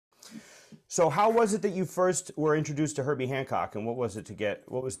So how was it that you first were introduced to Herbie Hancock, and what was it to get?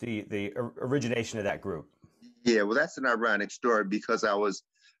 What was the origination of that group? Yeah, well, that's an ironic story because I was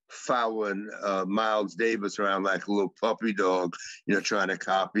following Miles Davis around like a little puppy dog, trying to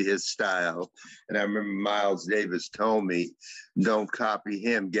copy his style. And I remember Miles Davis told me, don't copy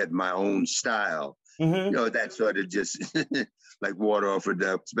him, get my own style. Hmm. That sort of just like water off a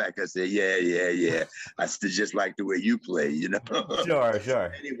duck's back. I said, yeah, yeah, yeah. I still just like the way you play. Sure,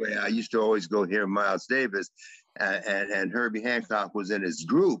 sure. Anyway, I used to always go hear Miles Davis, and Herbie Hancock was in his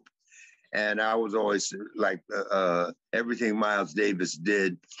group. And I was always like everything Miles Davis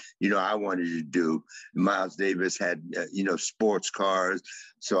did, I wanted to do. Miles Davis had, sports cars.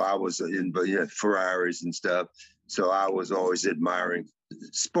 So I was in Ferraris and stuff. So I was always admiring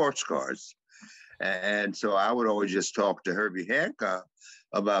sports cars. And so I would always just talk to Herbie Hancock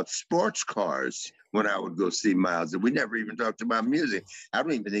about sports cars when I would go see Miles. And we never even talked about music. I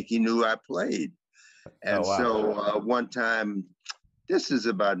don't even think he knew I played. Oh, And wow. so one time, this is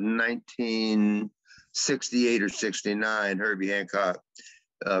about 1968 or 69, Herbie Hancock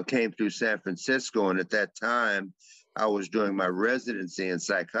came through San Francisco. And at that time, I was doing my residency in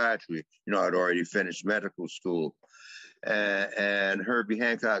psychiatry. I'd already finished medical school. And Herbie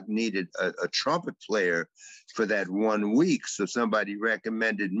Hancock needed a trumpet player for that 1 week. So somebody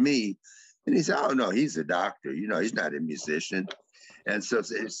recommended me. And he said, oh, no, he's a doctor. He's not a musician. And so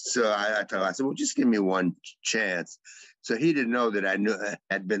I told him, I said, well, just give me one chance. So he didn't know that I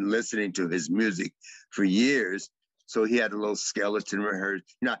had been listening to his music for years. So he had a little skeleton rehearsed.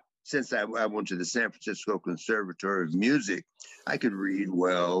 Since I went to the San Francisco Conservatory of Music, I could read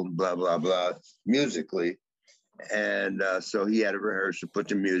well, blah, blah, blah, musically. And so he had a rehearsal, put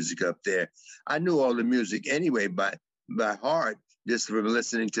the music up there. I knew all the music anyway by heart, just from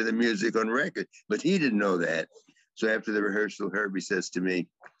listening to the music on record. But he didn't know that. So after the rehearsal, Herbie says to me,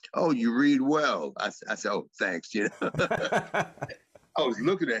 oh, you read well. I said, oh, thanks. I was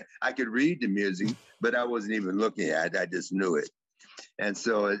looking at, I could read the music, but I wasn't even looking at it. I just knew it. And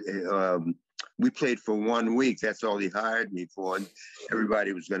so we played for 1 week. That's all he hired me for. And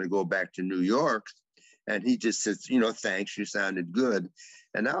everybody was going to go back to New York. And he just said, thanks, you sounded good.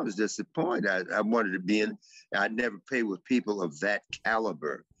 And I was disappointed. I wanted to be in, I'd never played with people of that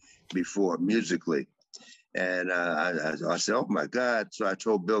caliber before musically. And I said, oh, my God. So I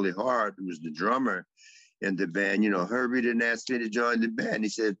told Billy Hart, who was the drummer in the band, Herbie didn't ask me to join the band. He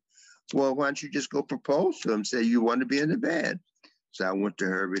said, well, why don't you just go propose to him, say you want to be in the band? So I went to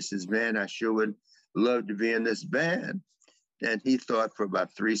Herbie and says, man, I sure would love to be in this band. And he thought for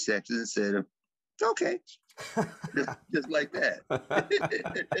about 3 seconds and said, okay, just like that.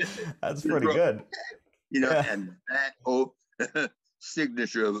 That's pretty good. And that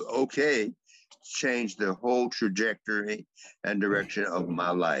signature of okay changed the whole trajectory and direction of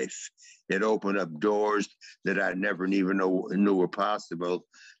my life. It opened up doors that I never even knew were possible,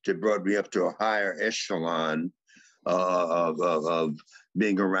 to brought me up to a higher echelon of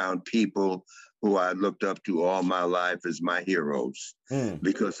being around people who I looked up to all my life as my heroes.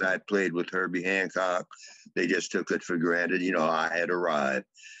 Because I played with Herbie Hancock. They just took it for granted. I had arrived.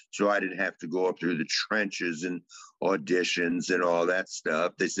 So I didn't have to go up through the trenches and auditions and all that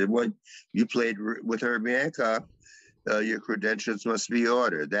stuff. They said, well, you played with Herbie Hancock. Your credentials must be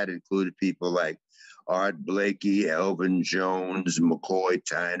ordered. That included people like Art Blakey, Elvin Jones, McCoy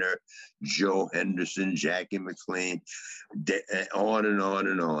Tyner, Joe Henderson, Jackie McLean, on and on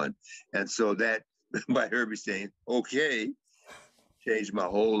and on. And so that, by Herbie saying, okay, changed my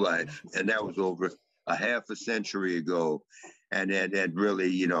whole life. And that was over a half a century ago. And it really,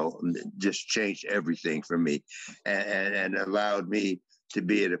 just changed everything for me and allowed me to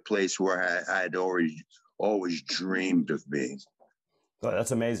be at a place where I'd always dreamed of being. Oh,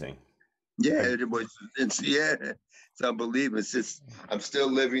 that's amazing. Yeah, it's unbelievable. I'm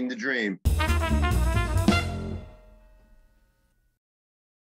still living the dream.